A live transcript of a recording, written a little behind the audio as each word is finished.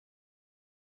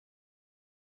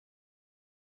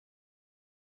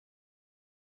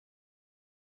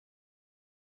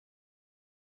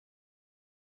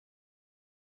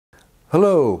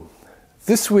Hello.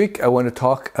 This week I want to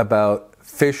talk about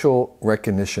facial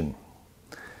recognition.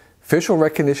 Facial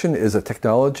recognition is a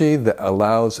technology that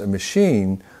allows a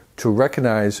machine to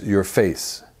recognize your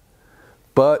face.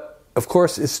 But of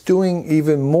course it's doing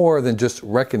even more than just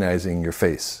recognizing your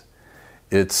face.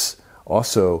 It's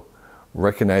also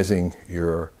recognizing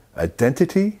your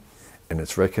identity, and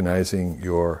it's recognizing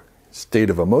your state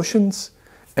of emotions,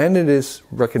 and it is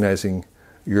recognizing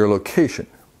your location.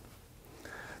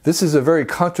 This is a very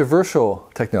controversial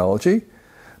technology,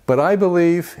 but I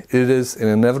believe it is an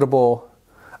inevitable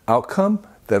outcome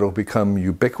that will become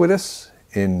ubiquitous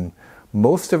in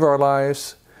most of our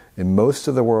lives, in most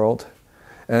of the world.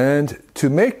 And to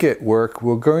make it work,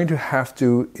 we're going to have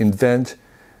to invent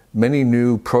many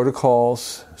new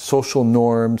protocols, social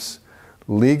norms,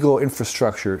 legal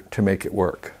infrastructure to make it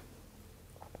work.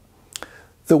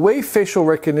 The way facial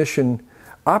recognition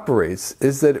operates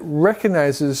is that it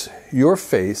recognizes your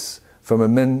face from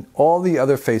among all the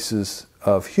other faces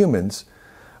of humans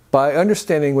by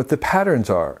understanding what the patterns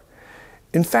are.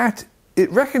 In fact,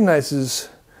 it recognizes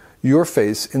your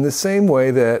face in the same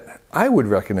way that I would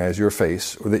recognize your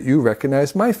face or that you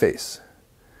recognize my face.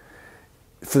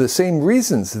 For the same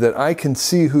reasons that I can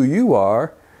see who you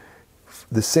are,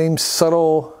 the same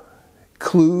subtle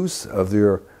clues of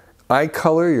your eye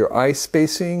color, your eye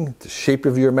spacing, the shape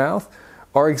of your mouth,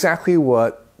 are exactly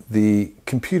what the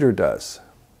computer does.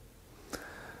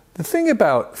 The thing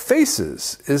about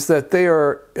faces is that they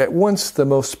are at once the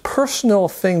most personal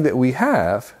thing that we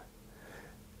have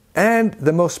and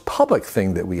the most public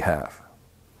thing that we have.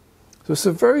 So it's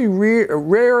a very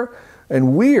rare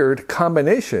and weird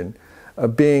combination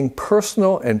of being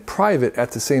personal and private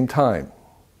at the same time.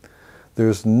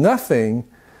 There's nothing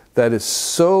that is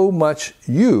so much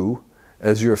you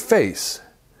as your face,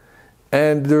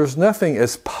 and there's nothing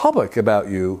as public about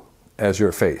you as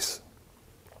your face.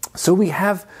 So we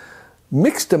have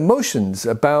mixed emotions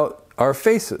about our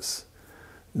faces.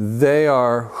 They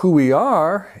are who we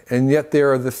are, and yet they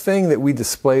are the thing that we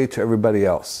display to everybody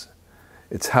else.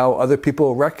 It's how other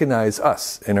people recognize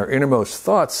us. In our innermost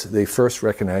thoughts, they first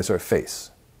recognize our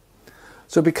face.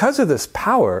 So because of this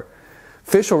power,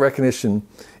 facial recognition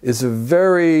is a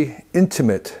very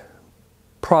intimate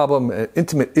problem, an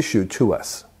intimate issue to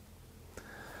us.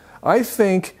 I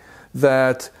think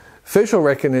that facial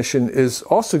recognition is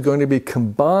also going to be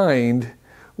combined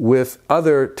with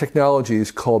other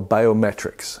technologies called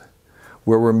biometrics,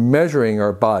 where we're measuring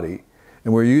our body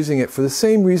and we're using it for the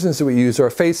same reasons that we use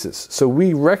our faces. So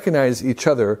we recognize each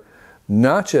other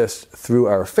not just through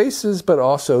our faces, but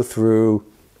also through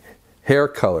hair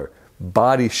color,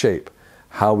 body shape,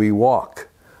 how we walk,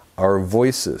 our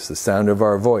voices, the sound of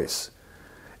our voice.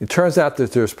 It turns out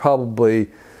that there's probably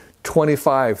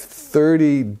 25,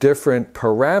 30 different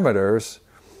parameters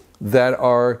that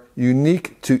are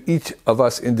unique to each of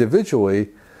us individually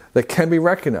that can be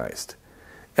recognized.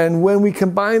 And when we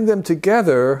combine them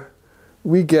together,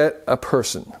 we get a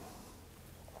person.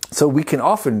 So we can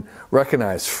often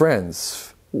recognize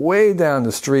friends way down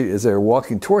the street as they're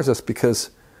walking towards us because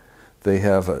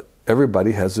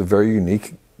everybody has a very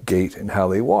unique gait in how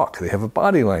they walk. They have a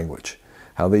body language,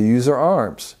 how they use their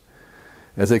arms.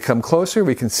 As they come closer,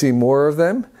 we can see more of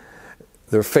them,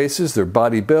 their faces, their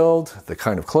body build, the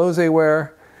kind of clothes they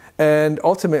wear, and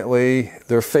ultimately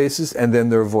their faces and then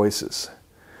their voices.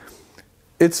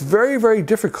 It's very, very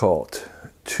difficult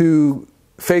to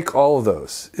fake all of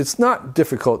those. It's not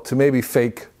difficult to maybe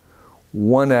fake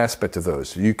one aspect of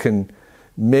those. You can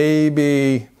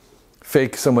maybe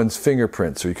fake someone's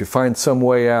fingerprints, or you could find some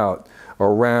way out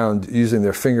around using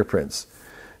their fingerprints.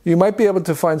 You might be able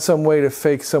to find some way to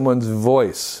fake someone's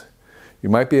voice. You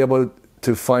might be able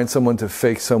to find someone to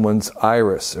fake someone's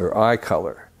iris or eye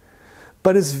color.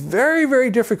 But it's very, very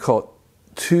difficult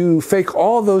to fake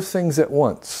all those things at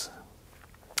once,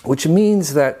 which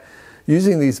means that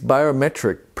using these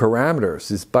biometric parameters,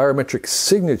 this biometric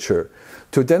signature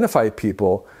to identify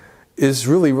people is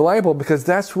really reliable because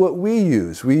that's what we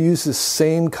use. We use the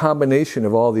same combination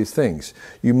of all these things.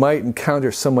 You might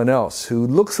encounter someone else who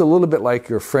looks a little bit like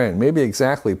your friend, maybe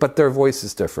exactly, but their voice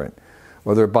is different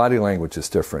or their body language is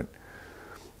different.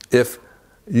 If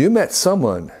you met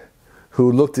someone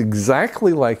who looked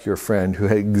exactly like your friend, who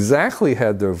exactly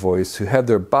had their voice, who had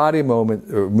their body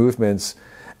movements,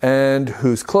 and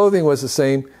whose clothing was the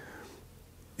same,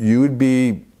 you would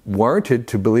be warranted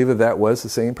to believe that that was the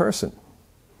same person.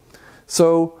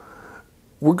 So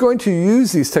we're going to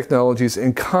use these technologies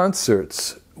in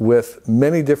concerts with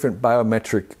many different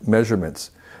biometric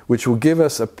measurements, which will give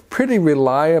us a pretty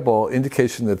reliable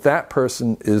indication that that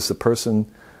person is the person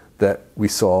that we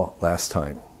saw last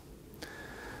time.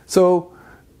 So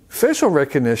Facial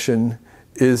recognition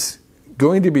is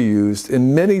going to be used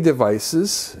in many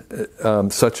devices,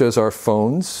 such as our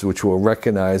phones, which will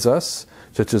recognize us,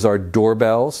 such as our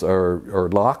doorbells or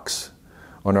locks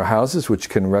on our houses, which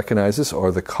can recognize us,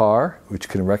 or the car, which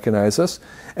can recognize us.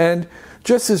 And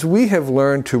just as we have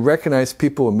learned to recognize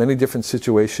people in many different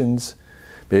situations,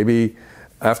 maybe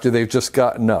after they've just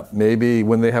gotten up, maybe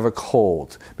when they have a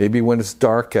cold, maybe when it's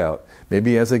dark out,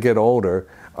 maybe as they get older,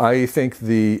 I think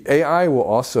the AI will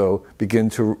also begin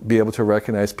to be able to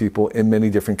recognize people in many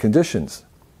different conditions.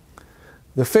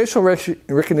 The facial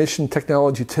recognition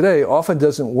technology today often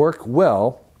doesn't work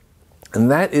well, and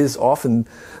that is often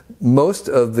most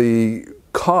of the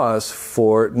cause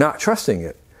for not trusting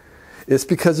it. It's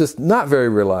because it's not very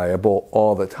reliable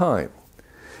all the time.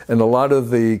 And a lot of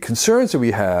the concerns that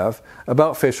we have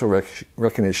about facial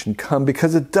recognition come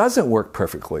because it doesn't work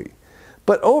perfectly.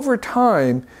 But over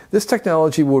time, this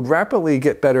technology would rapidly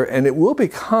get better, and it will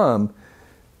become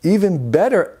even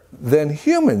better than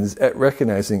humans at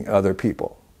recognizing other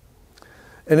people.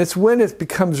 And it's when it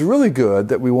becomes really good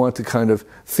that we want to kind of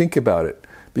think about it,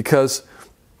 because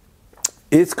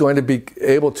it's going to be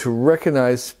able to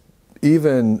recognize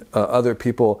even other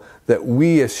people that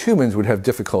we as humans would have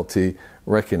difficulty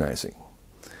recognizing.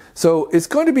 So it's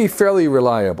going to be fairly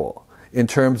reliable in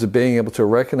terms of being able to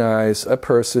recognize a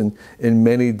person in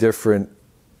many different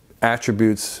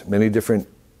attributes, many different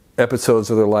episodes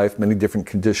of their life, many different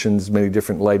conditions, many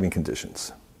different lighting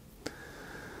conditions.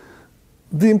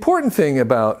 The important thing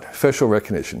about facial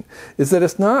recognition is that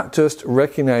it's not just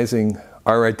recognizing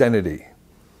our identity.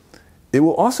 It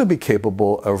will also be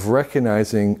capable of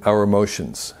recognizing our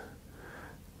emotions,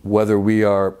 whether we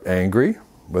are angry,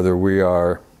 whether we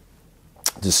are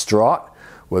distraught,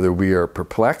 whether we are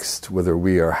perplexed, whether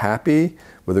we are happy,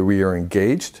 whether we are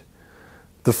engaged.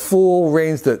 The full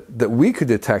range that we could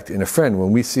detect in a friend.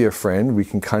 When we see a friend, we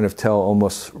can kind of tell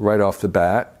almost right off the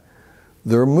bat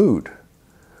their mood,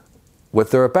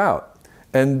 what they're about.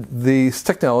 And this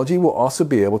technology will also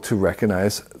be able to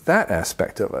recognize that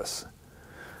aspect of us.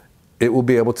 It will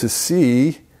be able to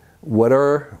see what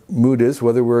our mood is,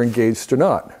 whether we're engaged or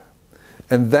not.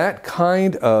 And that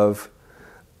kind of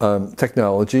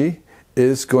technology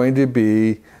is going to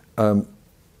be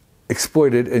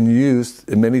exploited and used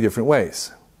in many different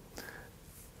ways.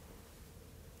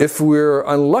 If we're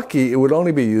unlucky, it would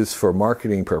only be used for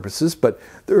marketing purposes, but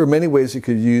there are many ways you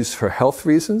could use for health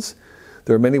reasons.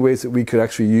 There are many ways that we could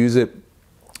actually use it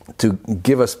to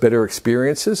give us better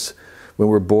experiences. When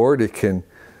we're bored, it can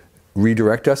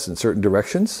redirect us in certain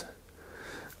directions.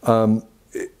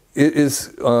 It is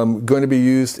going to be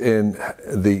used in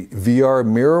the VR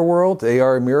mirror world,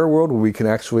 AR mirror world, where we can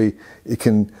actually,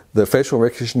 the facial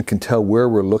recognition can tell where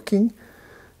we're looking,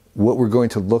 what we're going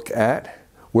to look at,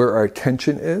 where our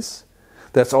attention is.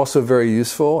 That's also very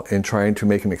useful in trying to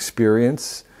make an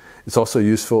experience. It's also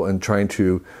useful in trying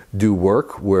to do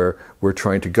work where we're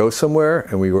trying to go somewhere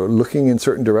and we are looking in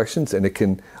certain directions, and it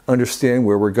can understand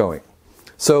where we're going.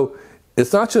 So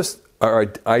it's not just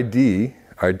our ID,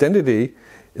 our identity.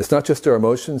 It's not just our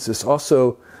emotions, it's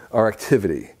also our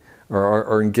activity, or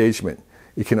our engagement.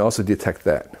 It can also detect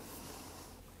that.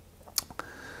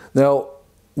 Now,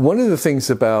 one of the things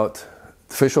about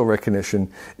facial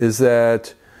recognition is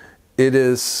that it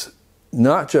is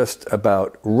not just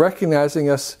about recognizing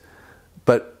us,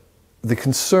 but the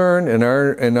concern and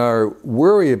our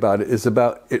worry about it is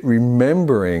about it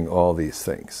remembering all these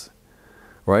things,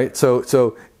 right?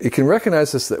 So it can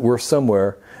recognize us that we're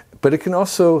somewhere, but it can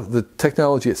also, the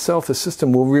technology itself, the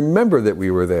system will remember that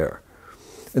we were there.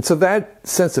 And so that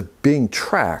sense of being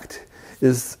tracked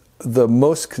is the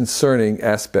most concerning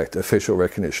aspect of facial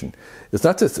recognition. It's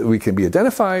not just that we can be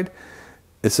identified,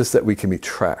 it's just that we can be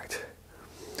tracked.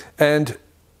 And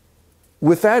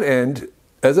with that end,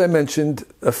 as I mentioned,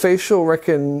 a facial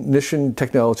recognition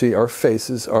technology, our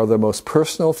faces, are the most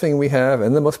personal thing we have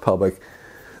and the most public.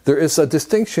 There is a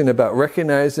distinction about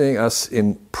recognizing us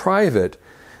in private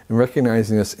and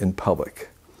recognizing us in public.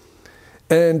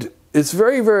 And it's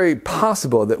very, very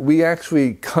possible that we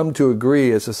actually come to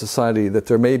agree as a society that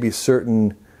there may be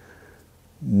certain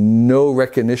no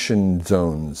recognition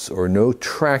zones or no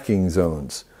tracking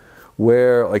zones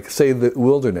where, like say the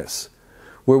wilderness,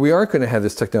 where we aren't going to have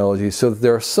this technology, so that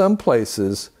there are some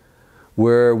places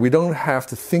where we don't have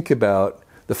to think about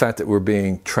the fact that we're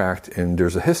being tracked and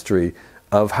there's a history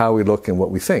of how we look and what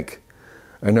we think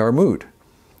and our mood.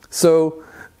 So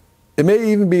it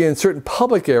may even be in certain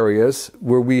public areas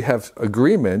where we have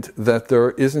agreement that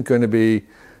there isn't going to be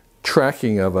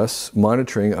tracking of us,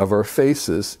 monitoring of our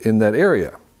faces in that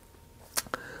area.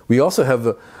 We also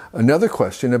have another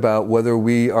question about whether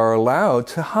we are allowed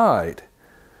to hide.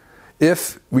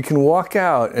 if we can walk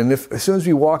out, and if as soon as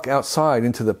we walk outside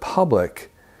into the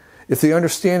public, if the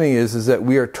understanding is that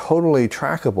we are totally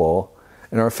trackable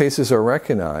and our faces are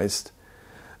recognized,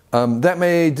 that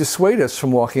may dissuade us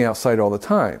from walking outside all the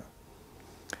time.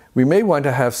 We may want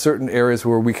to have certain areas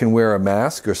where we can wear a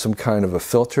mask or some kind of a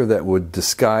filter that would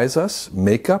disguise us,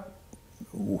 makeup,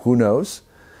 who knows.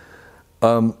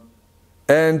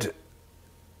 And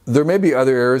there may be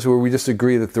other areas where we just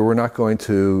agree that we're not going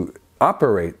to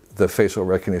operate the facial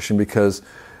recognition because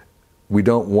we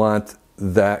don't want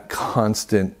that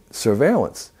constant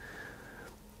surveillance.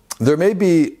 There may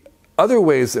be other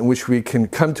ways in which we can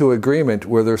come to agreement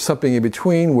where there's something in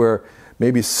between, where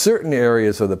maybe certain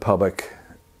areas of the public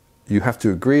you have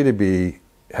to agree to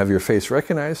have your face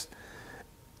recognized,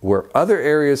 where other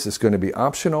areas it's going to be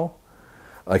optional.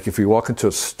 Like if you walk into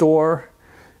a store,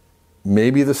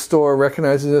 maybe the store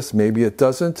recognizes us, maybe it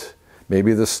doesn't.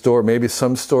 Maybe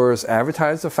some stores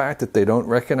advertise the fact that they don't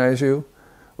recognize you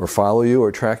or follow you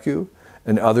or track you,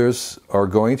 and others are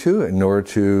going to, in order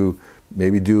to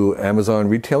maybe do Amazon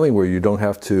retailing where you don't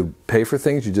have to pay for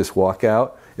things, you just walk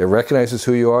out, it recognizes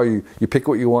who you are, you pick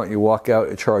what you want, you walk out,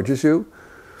 it charges you.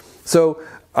 So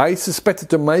I suspect that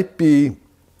there might be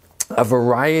a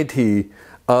variety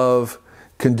of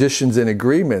conditions and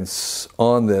agreements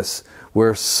on this,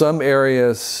 where some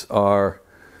areas are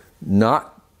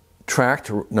not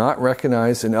tracked, not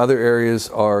recognized, and other areas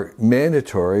are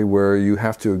mandatory, where you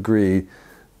have to agree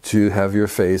to have your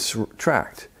face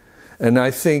tracked. And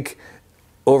I think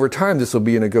over time this will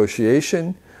be a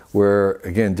negotiation where,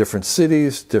 again, different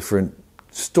cities, different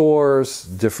stores,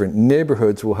 different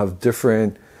neighborhoods will have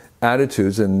different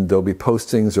attitudes, and there'll be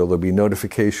postings or there'll be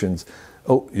notifications.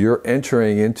 Oh, you're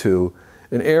entering into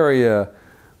an area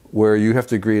where you have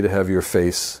to agree to have your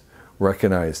face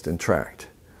recognized and tracked.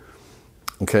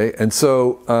 Okay, and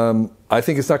so I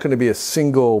think it's not going to be a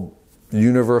single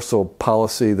universal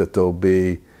policy, that there'll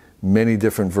be many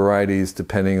different varieties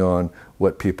depending on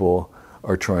what people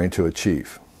are trying to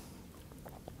achieve.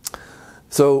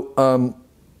 So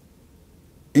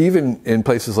even in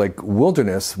places like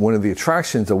wilderness, one of the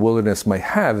attractions a wilderness might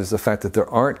have is the fact that there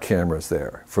aren't cameras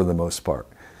there for the most part.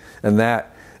 And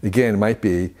that, again, might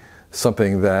be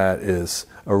something that is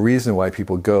a reason why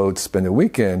people go to spend a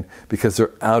weekend, because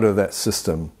they're out of that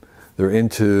system. They're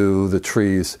into the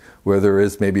trees where there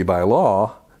is, maybe by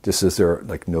law, just as there are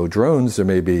like no drones, there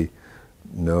may be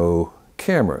no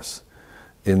cameras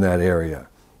in that area.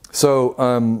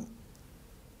 So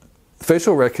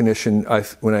facial recognition,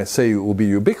 when I say it will be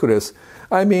ubiquitous,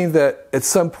 I mean that at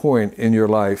some point in your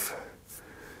life,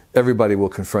 everybody will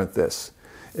confront this.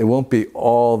 It won't be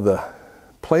all the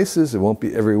places, it won't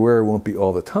be everywhere, it won't be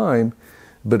all the time,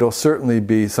 but it'll certainly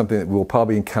be something that we'll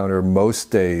probably encounter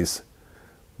most days,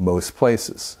 most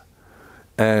places.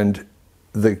 And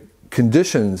the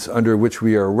conditions under which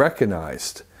we are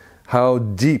recognized, how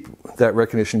deep that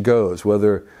recognition goes,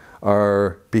 whether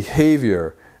our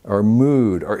behavior, our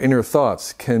mood, our inner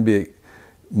thoughts can be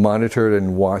monitored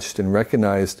and watched and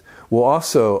recognized, will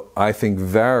also, I think,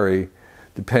 vary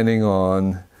depending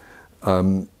on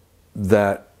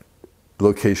that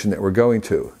location that we're going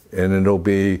to. And it'll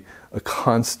be a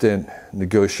constant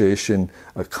negotiation,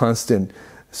 a constant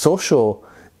social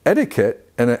etiquette,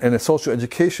 and a social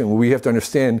education, where we have to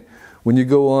understand, when you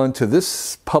go on to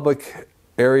this public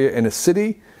area in a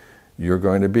city, you're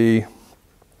going to be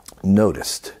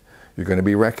noticed. You're going to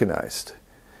be recognized.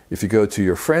 If you go to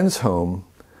your friend's home,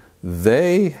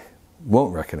 they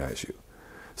won't recognize you.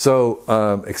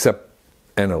 So, except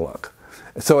analog.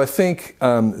 So I think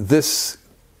this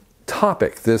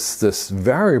topic, this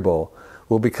variable,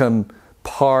 will become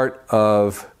part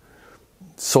of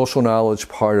social knowledge,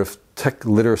 part of tech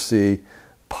literacy,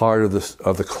 part of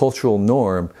the cultural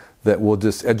norm that we'll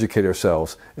just educate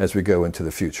ourselves as we go into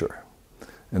the future.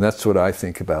 And that's what I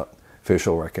think about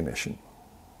facial recognition.